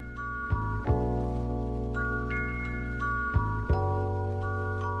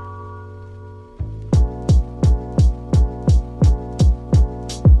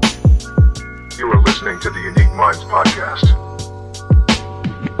Minds Podcast.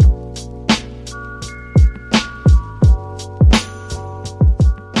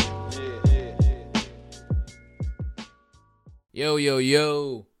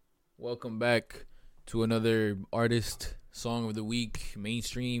 Yo. Welcome back to another artist song of the week.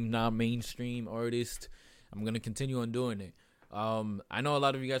 Mainstream, not mainstream artist. I'm going to continue on doing it. I know a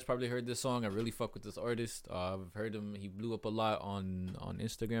lot of you guys probably heard this song. I really fuck with this artist. I've heard him. He blew up a lot on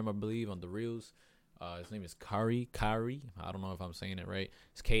Instagram, I believe, on the Reels. His name is Karri. I don't know if I'm saying it right.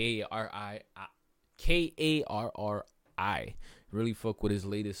 It's Karri. Really fuck with his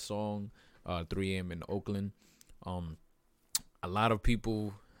latest song, 3 a.m. in Oakland. A lot of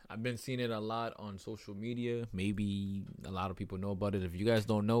people, I've been seeing it a lot on social media. Maybe a lot of people know about it. If you guys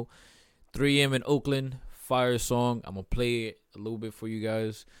don't know, 3 a.m. in Oakland, fire song. I'm going to play it a little bit for you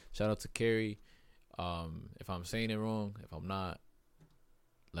guys. Shout out to Karri. If I'm saying it wrong, if I'm not,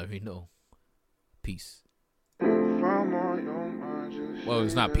 let me know. Peace. Well,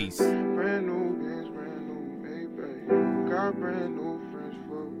 it's not peace. Brand new bands, brand new Maybach. Got brand new friends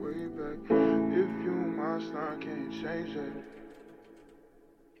for way back. If you my style, can't change that.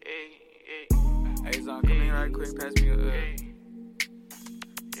 Hey, Zon, come in right quick. Pass me a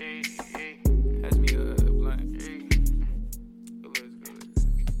blunt.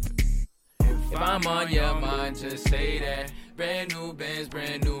 If I'm on your mind, just say that. Brand new Benz,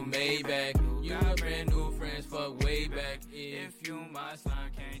 brand new Maybach. You got brand new friends, fuck way back. If you my son,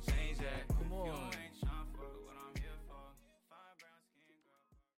 can't change that. Come on.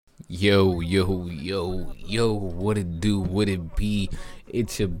 Yo, what it do, what it be?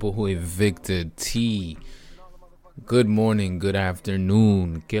 It's your boy Victor T. Good morning, good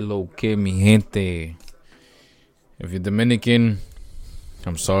afternoon. Que lo que mi gente. If you're Dominican,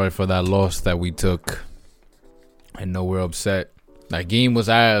 I'm sorry for that loss that we took. I know we're upset. That game was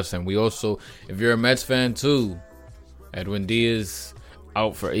ass, and we also, if you're a Mets fan too, Edwin Diaz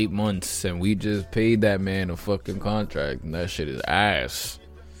out for 8 months, and we just paid that man a fucking contract, and that shit is ass.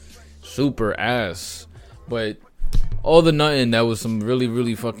 Super ass. But all the nothing, that was some really,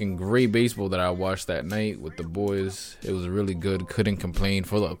 really fucking great baseball that I watched that night with the boys. It was really good. Couldn't complain.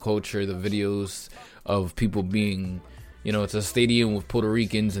 For the culture, the videos of people being, you know, it's a stadium with Puerto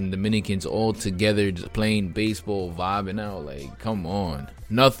Ricans and Dominicans all together just playing baseball, vibing out. Like, come on.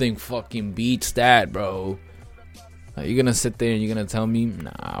 Nothing fucking beats that, bro. Like, you're gonna sit there and you're gonna tell me?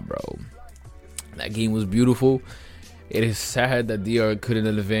 Nah, bro. That game was beautiful. It is sad that DR couldn't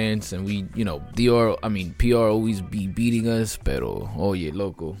advance, and we, you know, PR always be beating us, pero, oye,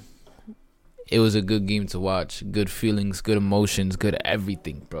 loco. It was a good game to watch. Good feelings, good emotions, good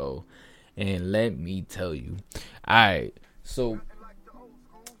everything, bro. And let me tell you. Alright, so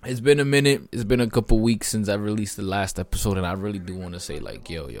it's been a minute. It's been a couple weeks since I released the last episode, and I really do want to say, like,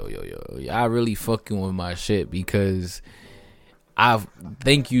 yo, I really fucking with my shit, because I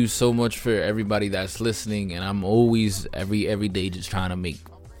thank you so much for everybody that's listening, and I'm always every day just trying to make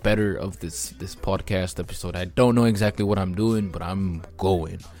better of this podcast episode. I don't know exactly what I'm doing, but I'm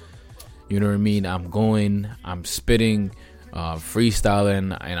going. You know what I mean? I'm spitting,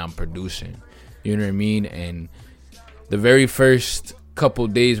 freestyling, and I'm producing. You know what I mean? And the very first couple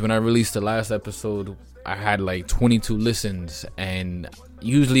days when I released the last episode, I had like 22 listens, and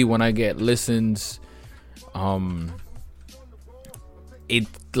usually when I get listens, it,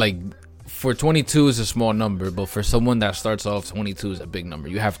 like, for 22 is a small number, but for someone that starts off, 22 is a big number.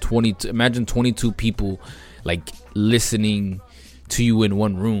 You have 22, imagine 22 people like listening to you in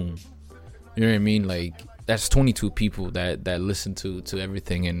one room. You know what I mean? Like, that's 22 people that listen to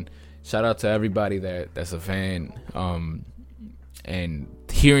everything. And shout out to everybody that's a fan. And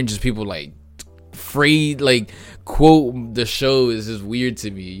hearing just people like quote the show is just weird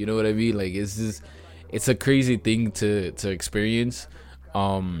to me. You know what I mean? Like, it's a crazy thing to experience.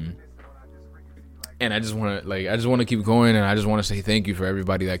 And I just want to keep going, and I just want to say thank you for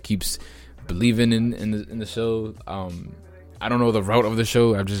everybody that keeps believing in the show. I don't know the route of the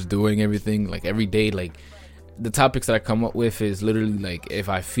show. I'm just doing everything, like, every day. Like, the topics that I come up with is literally like, if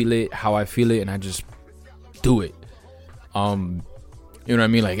I feel it, how I feel it, and I just do it. You know what I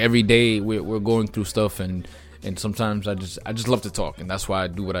mean? Like, every day we're going through stuff, and sometimes I just love to talk, and that's why I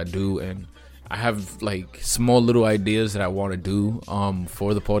do what I do. And I have like small little ideas that I want to do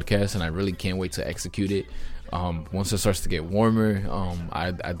for the podcast, and I really can't wait to execute it. Once it starts to get warmer,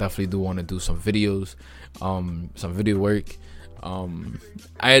 I definitely do want to do some videos, some video work.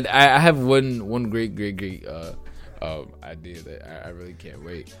 I have one great idea that I really can't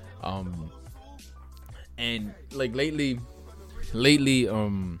wait. And like lately,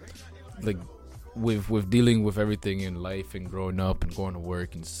 like with dealing with everything in life and growing up and going to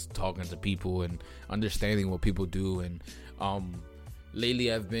work and talking to people and understanding what people do, and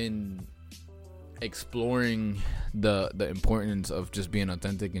lately I've been exploring the importance of just being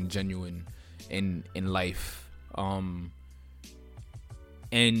authentic and genuine in life,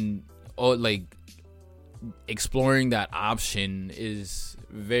 and like exploring that option is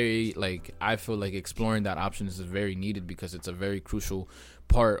very, like, I feel like exploring that option is very needed because it's a very crucial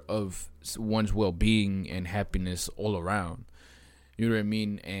part of one's well-being and happiness all around. You know what I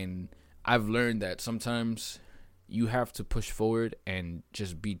mean? And I've learned that sometimes you have to push forward and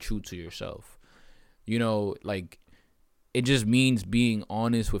just be true to yourself. You know, like, it just means being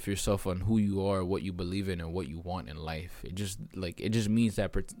honest with yourself on who you are, what you believe in, and what you want in life. It just means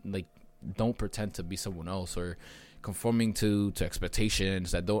that, like, don't pretend to be someone else or conforming to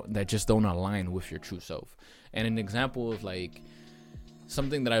expectations that just don't align with your true self. And an example of, like,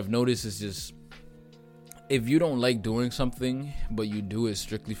 something that I've noticed is just, if you don't like doing something but you do it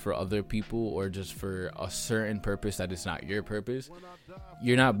strictly for other people or just for a certain purpose that is not your purpose,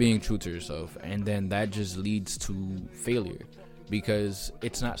 you're not being true to yourself, and then that just leads to failure because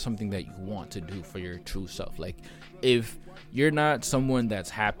it's not something that you want to do for your true self. Like, if you're not someone that's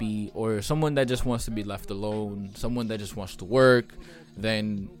happy or someone that just wants to be left alone, someone that just wants to work,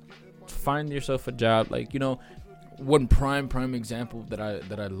 then find yourself a job. Like, you know, one prime example that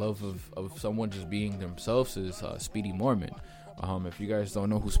I love of someone just being themselves is Speedy Morman. If you guys don't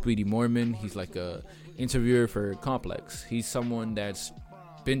know who Speedy Morman, he's like a interviewer for Complex. He's someone that's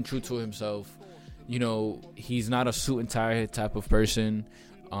been true to himself. You know, he's not a suit and tie type of person,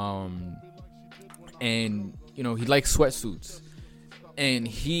 and you know, he likes sweatsuits, and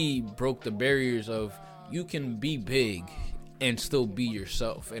he broke the barriers of you can be big and still be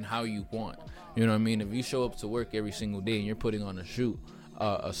yourself and how you want. You know what I mean? If you show up to work every single day and you're putting on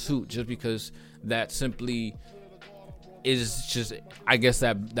a suit just because that simply is just, I guess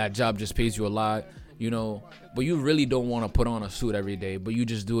that job just pays you a lot, you know, but you really don't want to put on a suit every day, but you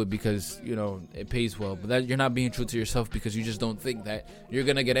just do it because, you know, it pays well. But that, you're not being true to yourself because you just don't think that you're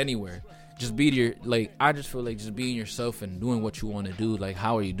going to get anywhere. Just be your, like, I just feel like just being yourself and doing what you want to do, like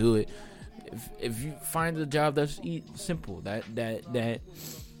how you do it. If you find a job that's simple, that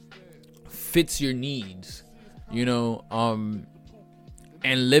fits your needs, you know,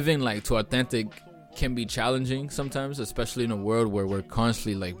 and living like to authentic can be challenging sometimes, especially in a world where we're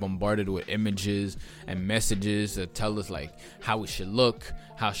constantly like bombarded with images and messages that tell us like how we should look,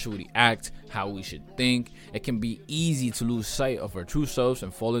 how should we act, how we should think. It can be easy to lose sight of our true selves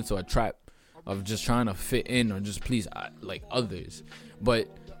and fall into a trap of just trying to fit in or just please like others. But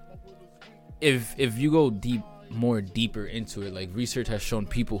if you go deeper into it, like research has shown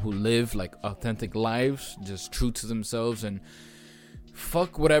people who live like authentic lives, just true to themselves and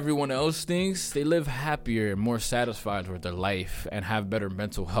fuck what everyone else thinks, they live happier and more satisfied with their life and have better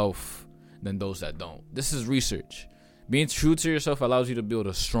mental health than those that don't. This is research. Being true to yourself allows you to build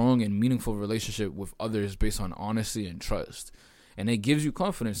a strong and meaningful relationship with others based on honesty and trust, and it gives you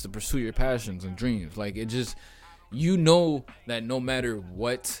confidence to pursue your passions and dreams. Like, it just, you know that no matter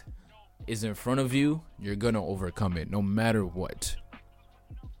what is in front of you, you're gonna overcome it no matter what.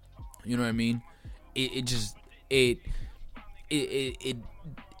 You know what I mean? It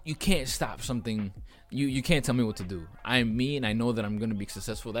you can't stop something. You can't tell me what to do. I'm me, and I know that I'm gonna be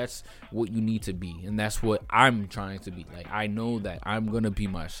successful. That's what you need to be, and that's what I'm trying to be. Like, I know that I'm gonna be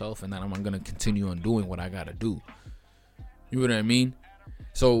myself, and that I'm gonna continue on doing what I gotta do. You know what I mean?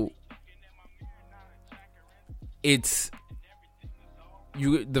 So it's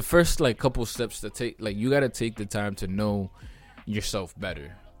the first like couple steps to take. Like, you gotta take the time to know yourself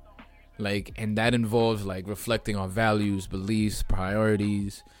better. Like, and that involves like reflecting on values, beliefs,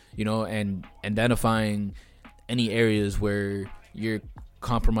 priorities, you know, and identifying any areas where you're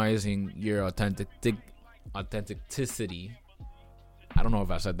compromising your authenticity. I don't know if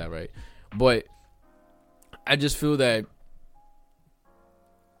I said that right, but I just feel that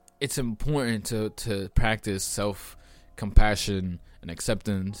it's important to practice self-compassion and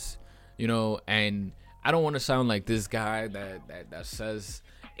acceptance, you know. And I don't want to sound like this guy that says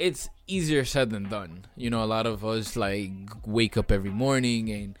it's easier said than done. You know, a lot of us like wake up every morning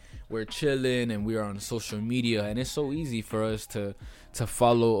and we're chilling and we're on social media, and it's so easy for us to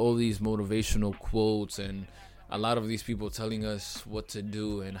follow all these motivational quotes and a lot of these people telling us what to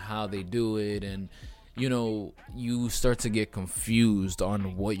do and how they do it. And, you know, you start to get confused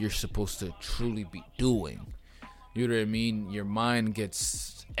on what you're supposed to truly be doing. You know what I mean? Your mind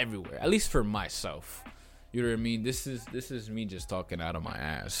gets everywhere, at least for myself. You know what I mean? This is me just talking out of my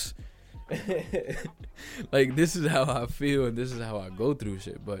ass. Like, this is how I feel and this is how I go through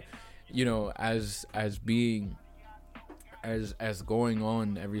shit. But as being as going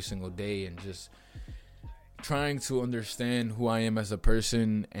on every single day and just trying to understand who I am as a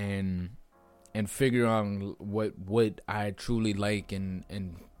person and figure out what I truly like and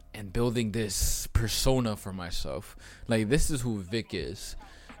building this persona for myself. Like, this is who Vic is.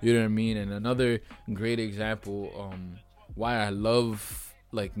 You know what I mean? And another great example, why I love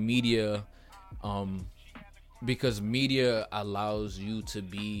like media, because media allows you to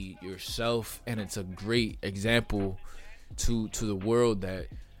be yourself, and it's a great example to the world that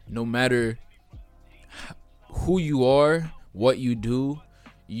no matter who you are, what you do,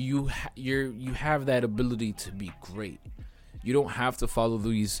 you have that ability to be great. You don't have to follow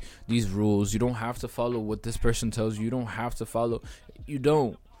these rules. You don't have to follow what this person tells you. You don't have to follow. You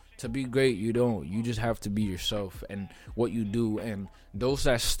don't. To be great, you don't. You just have to be yourself and what you do. And those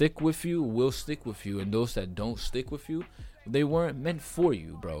that stick with you will stick with you. And those that don't stick with you, they weren't meant for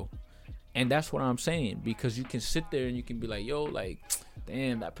you, bro. And that's what I'm saying. Because you can sit there and you can be like, yo, like,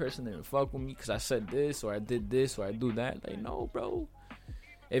 damn, that person didn't fuck with me because I said this or I did this or I do that. Like, no, bro.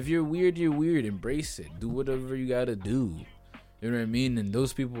 If you're weird, you're weird. Embrace it. Do whatever you gotta do. You know what I mean? And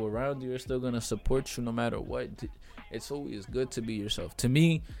those people around you are still gonna support you no matter what. It's always good to be yourself. To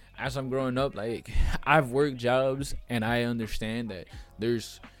me, as I'm growing up, like, I've worked jobs and I understand that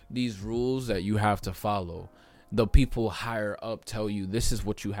there's these rules that you have to follow. The people higher up tell you this is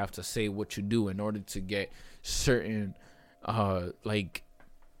what you have to say, what you do in order to get certain like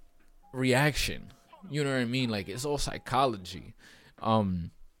reaction. You know what I mean? Like, it's all psychology.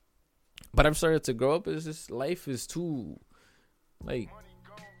 But I've started to grow up. It's just, life is too, like,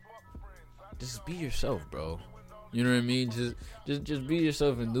 just be yourself, bro. You know what I mean? Just be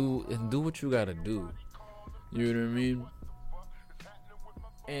yourself and do what you gotta do. You know what I mean?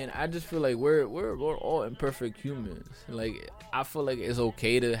 And I just feel like we're all imperfect humans. Like, I feel like it's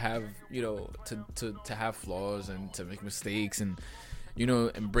okay to have, to have flaws and to make mistakes, and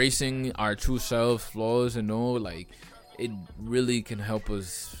embracing our true selves, flaws and all. Like, it really can help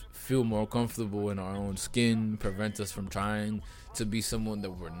us feel more comfortable in our own skin, prevent us from trying to be someone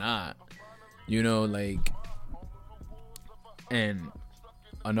that we're not. Like. And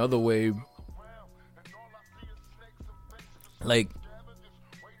another way, like,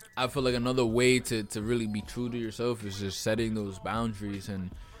 I feel like another way to really be true to yourself is just setting those boundaries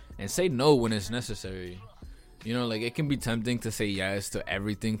and say no when it's necessary. Like, it can be tempting to say yes to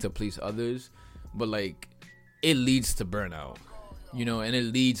everything to please others, but, like, it leads to burnout, and it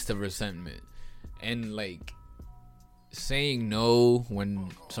leads to resentment. And, like, saying no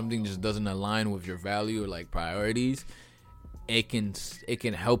when something just doesn't align with your value or, like, priorities, it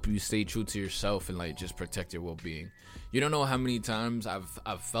can help you stay true to yourself and, like, just protect your well-being. You don't know how many times I've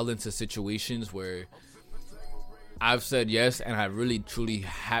fell into situations where I've said yes and I really truly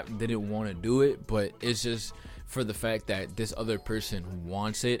didn't want to do it, but it's just for the fact that this other person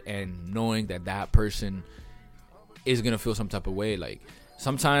wants it, and knowing that person is gonna feel some type of way. Like,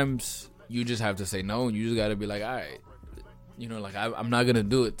 sometimes you just have to say no, and you just gotta be like, all right, like, I'm not gonna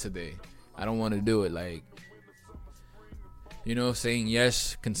do it today. I don't want to do it. Like, saying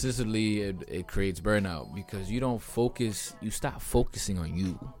yes consistently, it creates burnout because you stop focusing on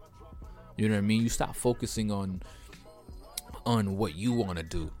you. You know what I mean? You stop focusing on what you want to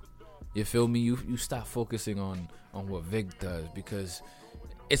do. You feel me? You stop focusing on what Vic does because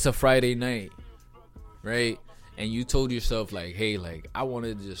it's a Friday night, right? And you told yourself, like, hey, like, I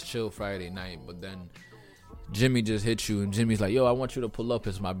wanted to just chill Friday night, but then Jimmy just hit you, and Jimmy's like, yo, I want you to pull up.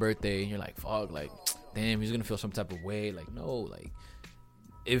 It's my birthday. And you're like, fuck, like, damn, he's gonna feel some type of way. Like, no, like,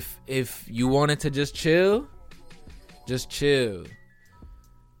 if you wanted to just chill.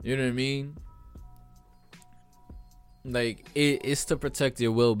 You know what I mean? Like, it's to protect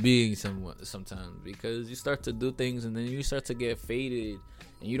your well-being sometimes, because you start to do things and then you start to get faded,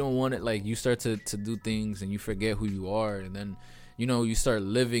 and you don't want it. Like, you start to do things and you forget who you are, and then you start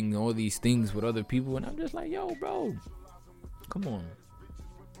living all these things with other people, and I'm just like, yo, bro, come on.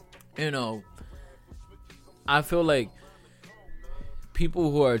 I feel like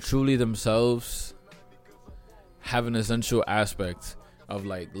people who are truly themselves have an essential aspect of,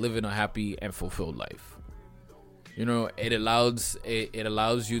 like, living a happy and fulfilled life. It allows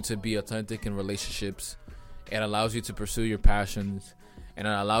you to be authentic in relationships. It allows you to pursue your passions, and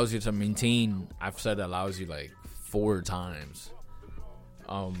it allows you to maintain. I've said it allows you like 4 times.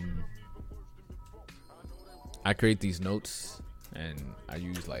 I create these notes and I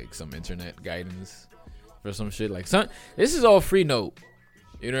use like some internet guidance for some shit. Like, this is all free note.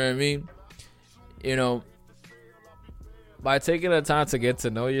 You know what I mean? by taking the time to get to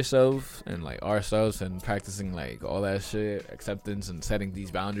know yourself and like ourselves and practicing like all that shit, acceptance and setting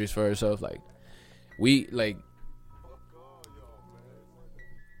these boundaries for ourselves, like we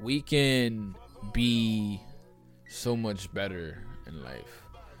can be so much better in life.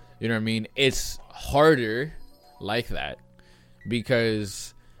 You know what I mean? It's harder like that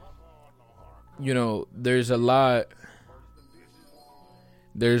because, you know, there's a lot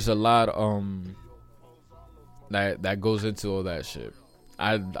that goes into all that shit.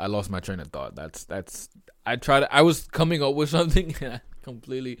 I lost my train of thought. I was coming up with something and I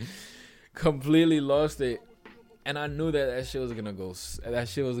completely lost it. And I knew that shit was gonna be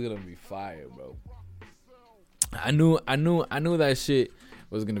fire, bro. I knew that shit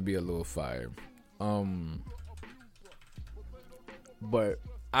was gonna be a little fire. But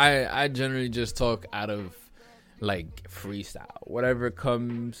I generally just talk out of like freestyle. Whatever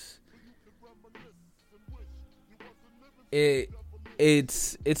comes.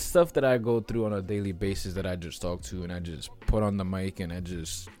 It's stuff that I go through on a daily basis that I just talk to and I just put on the mic and I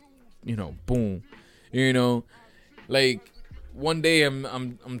just, you know, boom. You know, like one day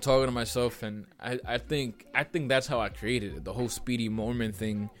I'm talking to myself and I think that's how I created it. The whole Speedy Mormon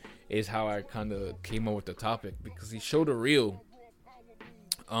thing is how I kind of came up with the topic because he showed a reel.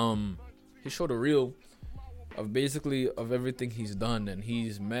 He showed a reel of basically of everything he's done, and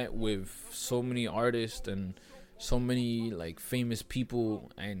he's met with so many artists and so many like famous people,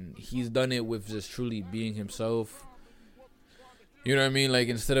 and he's done it with just truly being himself. You know what I mean? Like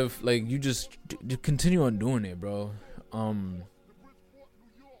instead of like you just continue on doing it, bro.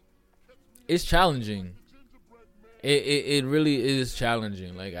 It's challenging. It really is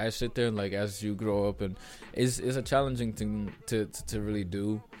challenging. Like I sit there and like as you grow up, and it's a challenging thing to really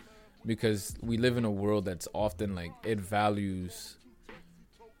do, because we live in a world that's often like it values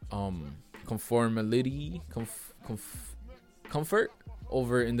conformity, comfort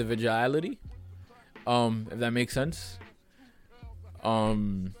over individuality. If that makes sense.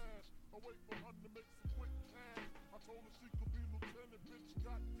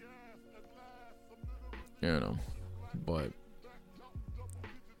 You know, but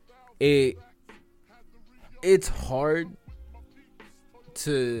it's hard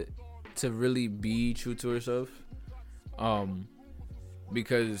to really be true to herself,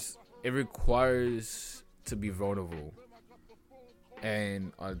 because it requires to be vulnerable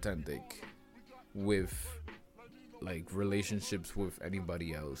and authentic with like relationships with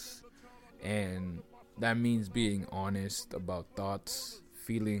anybody else, and that means being honest about thoughts,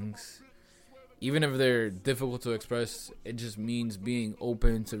 feelings, even if they're difficult to express. It just means being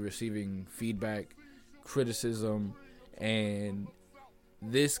open to receiving feedback, criticism, and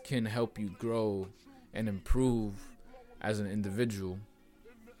this can help you grow and improve as an individual.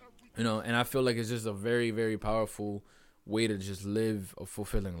 You know, and I feel like it's just a very, very powerful way to just live a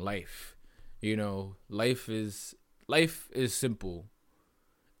fulfilling life. You know, life is simple.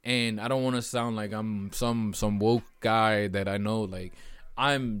 And I don't want to sound like I'm some woke guy that I know. Like,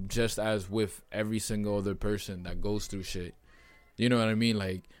 I'm just as with every single other person that goes through shit. You know what I mean?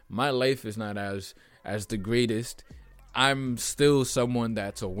 Like, my life is not as the greatest. I'm still someone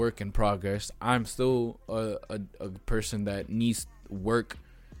that's a work in progress. I'm still a person that needs work.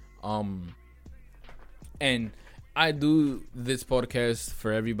 And I do this podcast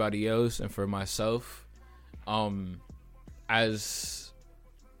for everybody else and for myself, as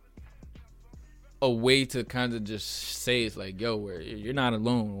a way to kind of just say it's like, yo, you're not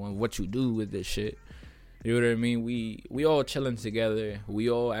alone on what you do with this shit. You know what I mean? We all chilling together.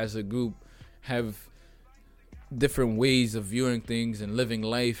 We all as a group have different ways of viewing things and living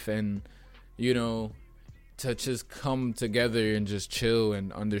life, and you know, to just come together and just chill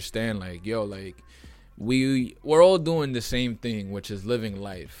and understand like, yo, like we're all doing the same thing, which is living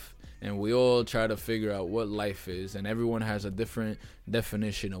life, and we all try to figure out what life is, and everyone has a different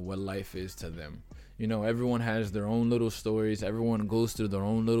definition of what life is to them. You know, everyone has their own little stories, everyone goes through their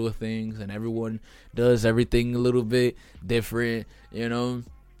own little things, and everyone does everything a little bit different. You know,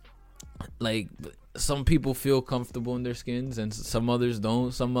 like some people feel comfortable in their skins and some others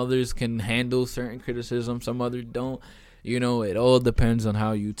don't. Some others can handle certain criticism, some others don't. You know, it all depends on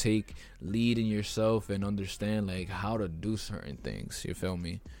how you take lead in yourself and understand like how to do certain things. You feel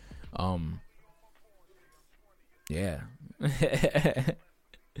me? Yeah.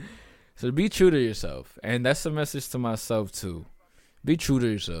 So be true to yourself, and that's a message to myself too. Be true to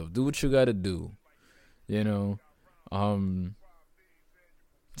yourself. Do what you gotta do. You know,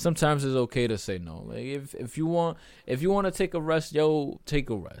 sometimes it's okay to say no. Like if you want to take a rest, yo, take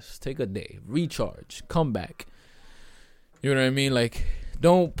a rest. Take a day, recharge, come back. You know what I mean? Like,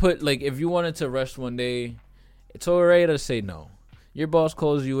 don't put like if you wanted to rest one day, It's alright to say no. Your boss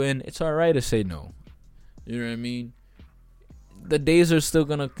calls you in, it's alright to say no. You know what I mean? The days are still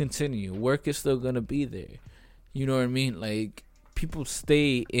gonna continue. Work is still gonna be there. You know what I mean? Like, people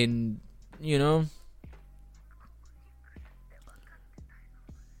stay in, you know?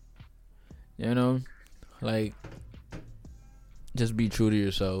 You know? Like, just be true to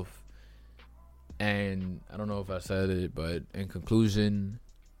yourself. And I don't know if I said it, but in conclusion,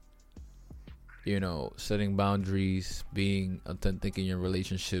 you know, setting boundaries, being authentic in your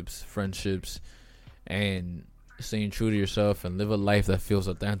relationships, friendships, and staying true to yourself and live a life that feels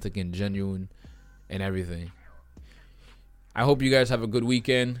authentic and genuine and everything. I hope you guys have a good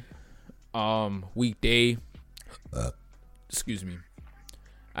weekend. Weekday. Excuse me.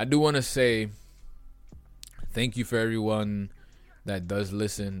 I do want to say thank you for everyone that does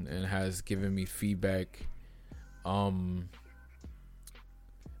listen and has given me feedback.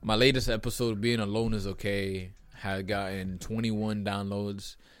 My latest episode, Being Alone Is Okay, had gotten 21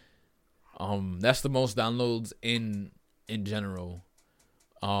 downloads. That's the most downloads in general.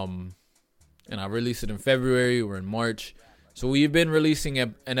 And I released it in February. We're in March, so we've been releasing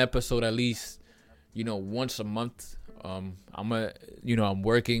an episode at least, you know, once a month. I'm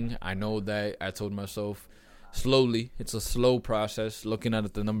working. I know that. I told myself slowly. It's a slow process. Looking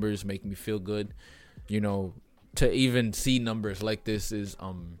at the numbers make me feel good. You know, to even see numbers like this is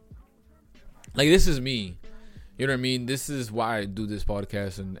like, this is me. You know what I mean? This is why I do this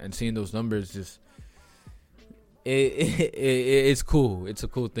podcast, and seeing those numbers just it's cool. It's a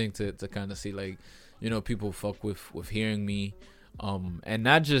cool thing to kind of see, like, you know, people fuck with hearing me, and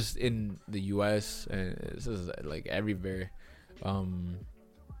not just in the US, and this is like everywhere.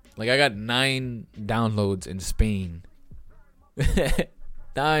 Like, I got 9 downloads in Spain. 9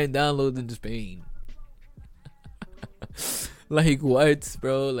 downloads in Spain. Like, what,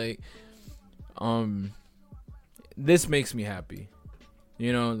 bro? Like, this makes me happy.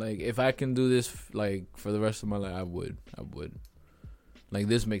 You know, like, if I can do this, like, for the rest of my life, I would. Like,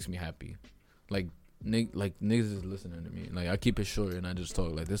 this makes me happy. Like, niggas is listening to me. Like, I keep it short and I just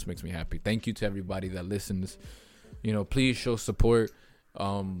talk. Like, this makes me happy. Thank you to everybody that listens. You know, please show support.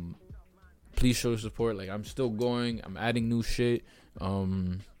 Please show support. Like, I'm still going. I'm adding new shit.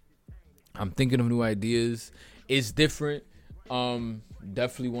 I'm thinking of new ideas. It's different.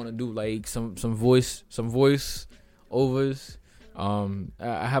 Definitely want to do, like, some voice overs.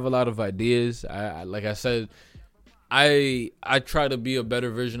 I have a lot of ideas. I like I said, I try to be a better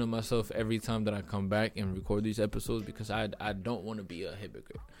version of myself every time that I come back and record these episodes, because I don't want to be a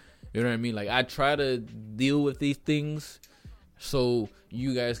hypocrite. You know what I mean? Like, I try to deal with these things so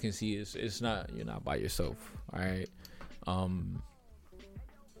you guys can see it's not, you're not by yourself. All right.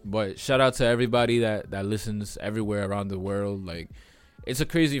 But shout out to everybody that listens everywhere around the world. Like, it's a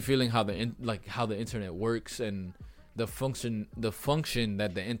crazy feeling how the internet works, and the function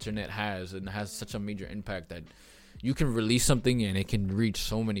that the internet has, and has such a major impact that you can release something and it can reach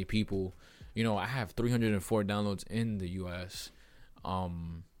so many people. You know, I have 304 downloads in the US.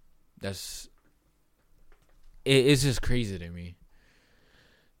 It's just crazy to me.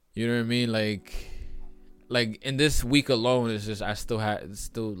 You know what I mean? Like in this week alone, it's just,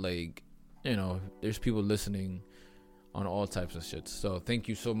 still like, you know, there's people listening on all types of shit. So thank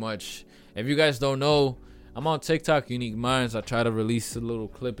you so much. If you guys don't know, I'm on TikTok, Unique Minds. I try to release a little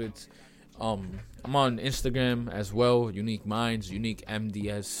clippets. I'm on Instagram as well, Unique Minds, Unique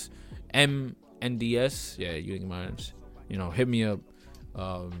MNDS. Yeah, Unique Minds. You know, hit me up.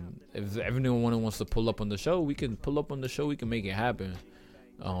 If everyone wants to pull up on the show, we can pull up on the show. We can make it happen.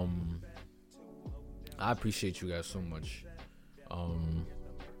 I appreciate you guys so much. I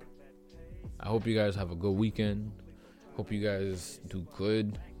hope you guys have a good weekend. Hope you guys do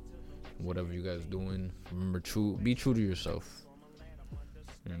good, whatever you guys doing. Remember, be true to yourself.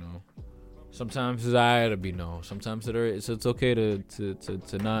 You know, sometimes it's alright to be no. Sometimes it's okay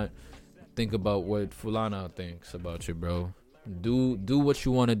to not think about what Fulana thinks about you, bro. Do what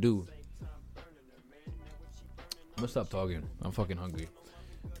you want to do. I'm gonna stop talking. I'm fucking hungry.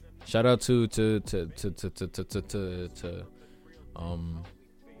 Shout out to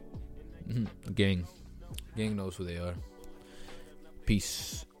gang. Gang knows who they are.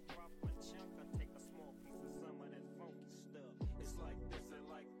 Peace.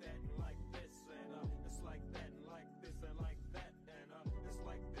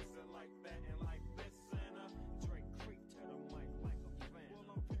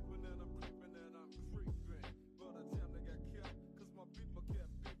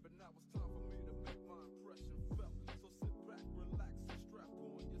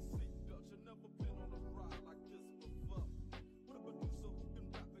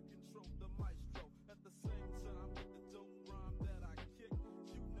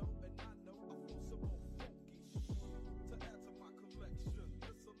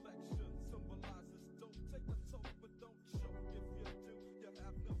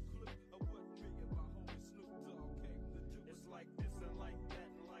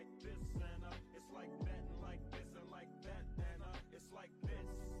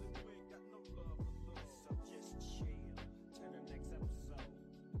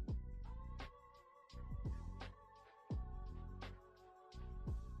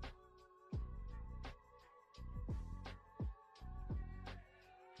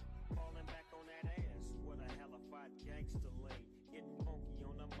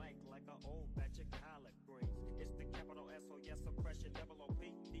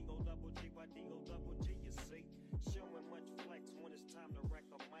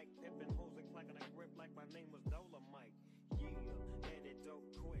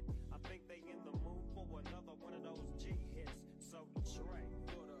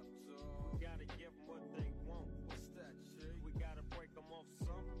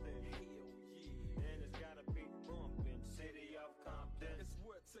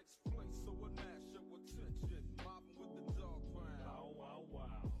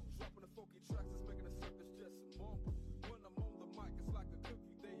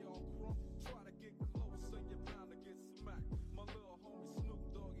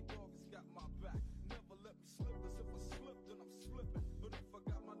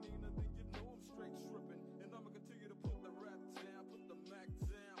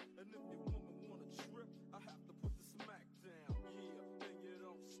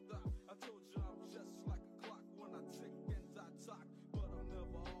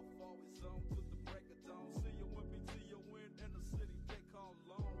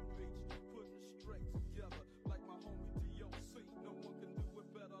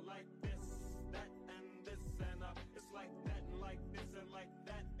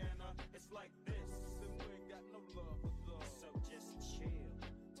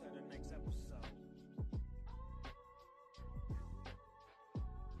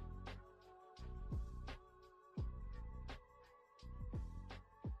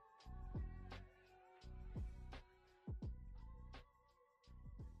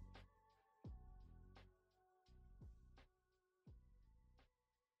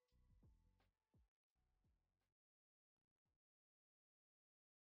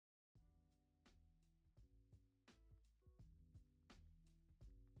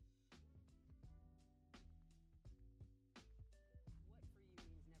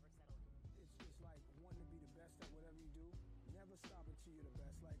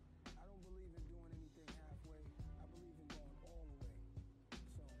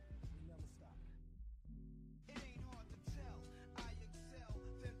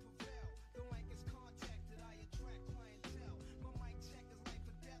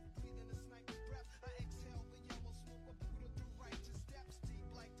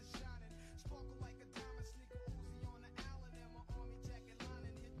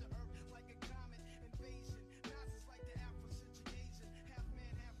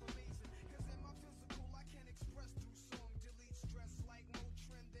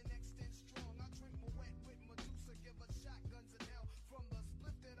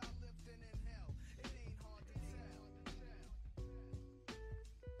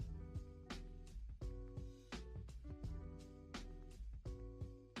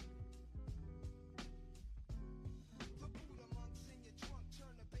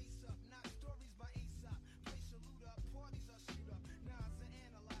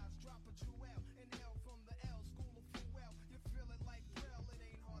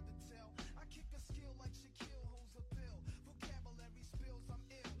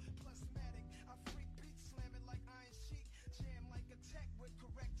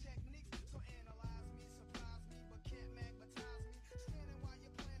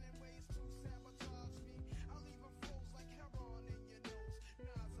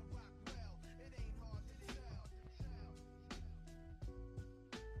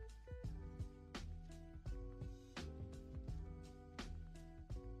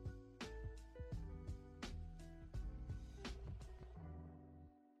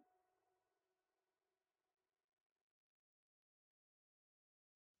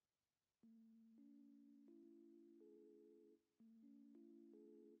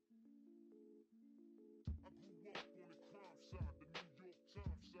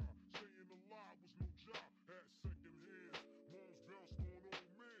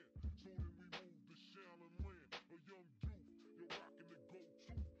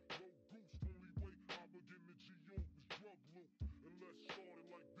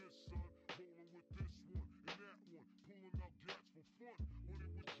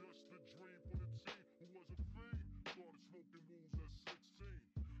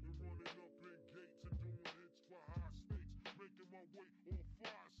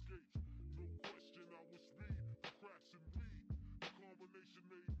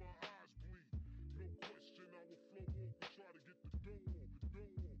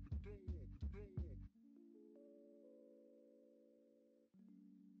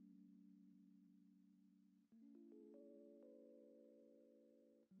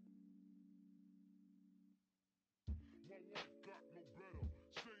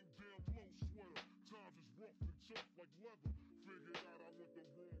 tough like leather. Figured out I went the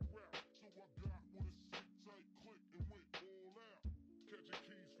wrong route, so I got with a sick tight click and went all out. Catching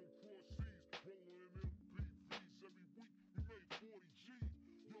keys from cross seas, rolling MPVs every week. We made 40 G's.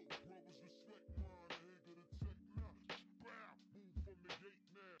 Yo, brothers, respect mine. A nigga to tech now. Bow, move from the gate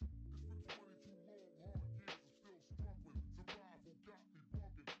now. It's been 22 long, hard years. I'm still struggling. Survival got me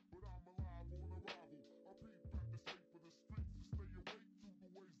bugging, but I'm alive on arrival. I peep at the shape of the streets to stay awake through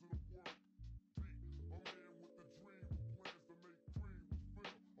the ways of the world. A man with a dream who plans to make cream with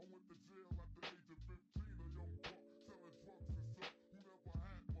Phil. I went to jail at the age of 15, a young buck selling drugs and stuff. Who never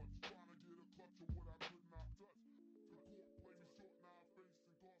had much, trying to get a clutch of what I could not touch. The court played me short, now I face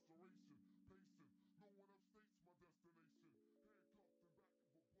incarceration. Pacing, no one upstates my destination. Handcuffed in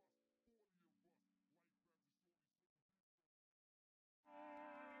back of a bus, 40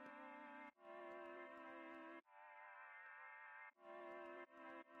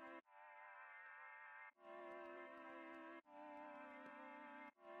 of us. Life as a shorties with the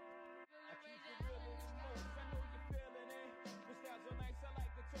beats on. I keep it real in the most, I know you're feeling it. The styles so nice, I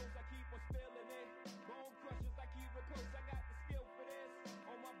like the toast, I keep on spilling it. Bone crushers, I keep it close, I got the skill for this.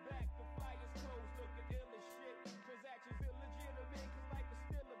 On my back, the flyers closed, looking ill as shit. Transactions illegitimate, cause life is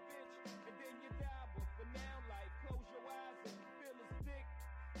still a bitch. And then you die, but for now, life, close your eyes and feel his dick.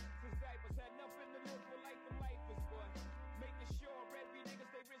 Since diapers had nothing to live for like the life is, but making sure every nigga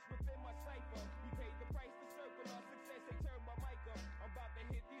stay rich within my cipher. We paid the price to circle our success, they turned my mic up. I'm about to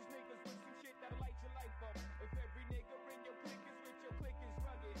hit these niggas with some shit that'll light your life up. If every nigga in your clique is rich, your clique is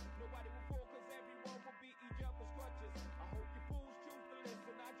rugged. Nobody will fall cause everyone will beat each other's crutches. I hope you fools choose to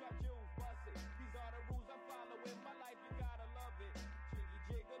listen, I drop jewels, bust it. These are the rules I follow in my life, you gotta love it. Jiggy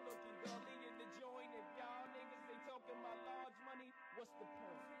jigger looking gully in the joint. If y'all niggas ain't talking about large money, what's the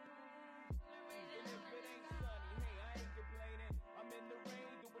point? Even if it ain't sunny, hey, I ain't complaining. I'm in the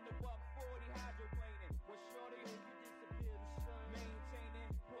rain doing the buck 40 hydroplaning. What's shorty? You disappear the sun.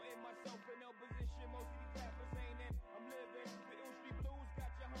 Maintaining, putting myself in a position most of these rappers ain't in. I'm living, the ill street blues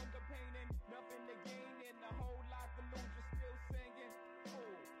got your hunger painting. Nothing to gain and a whole lot to lose, you're still singing.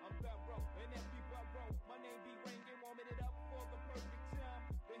 Oh, I'm thorough, and empty burrow. My name be ringing, warming it up for the perfect time.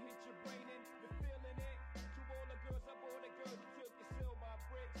 Then hit your brain and you're feeling it. To all the girls, up all the girls who took and sealed my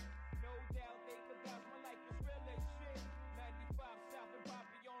bricks. No doubt they forgot my life is real as shit. 95 South and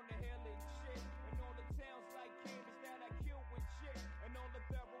Poppy on the hill and shit. And all the towns like Cambridge that I kill with shit. And all the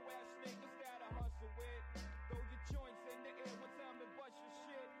thorough ass niggas that I hustle with. Throw your joints in the air one time and bust your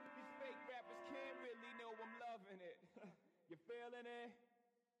shit. These fake rappers can't really know I'm loving it. You feeling it?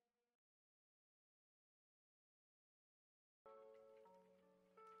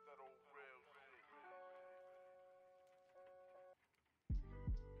 That old real shit.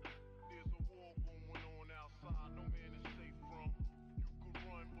 There's a war going on outside, no man is safe from. You could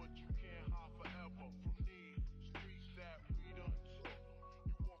run, but you can't hide forever from these streets that we done took.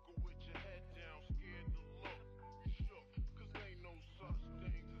 You walking with your head down, scared to look. You shook, cause ain't no such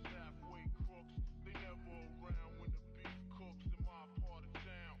things as halfway crooks. They never around when the beef cooks in my part of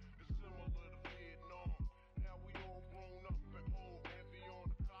town. It's similar to Vietnam. Now we all grown up and old and beyond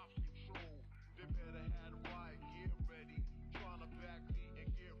the cops' control. They better have the riot gear ready. Tryna back me and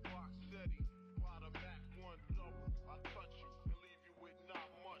get rock steady. By the Mac 1 double, I touch you and leave you with not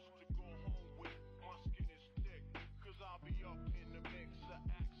much to go home with. My skin is thick, cause I'll be up in the mix of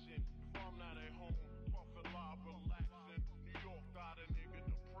action. If I'm not at home, puffin' live, relaxing. New York got a nigga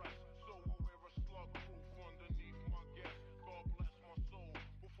depressed, so I'll wear a slug proof underneath my guest. God bless my soul,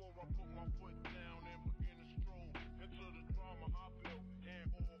 before I put my foot down and begin to stroll into the drama I built. And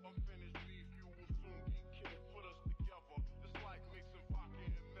all unfinished beef, you will soon get killed. Put us together, it's like mixing vodka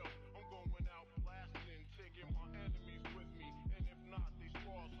and milk. I'm going out blasting, taking my enemies with me. And if not, they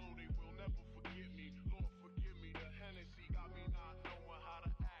scar so they will never forget me. Lord forgive me, the Hennessy got me not knowing how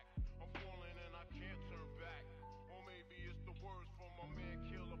to act. I'm falling and I can't turn back. Or maybe it's the words from my man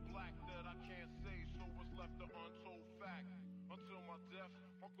Killer Black that I can't say, so it's left the untold fact. Until my death,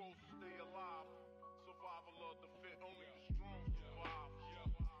 my goal is to stay alive. Survival of the fit, only the strong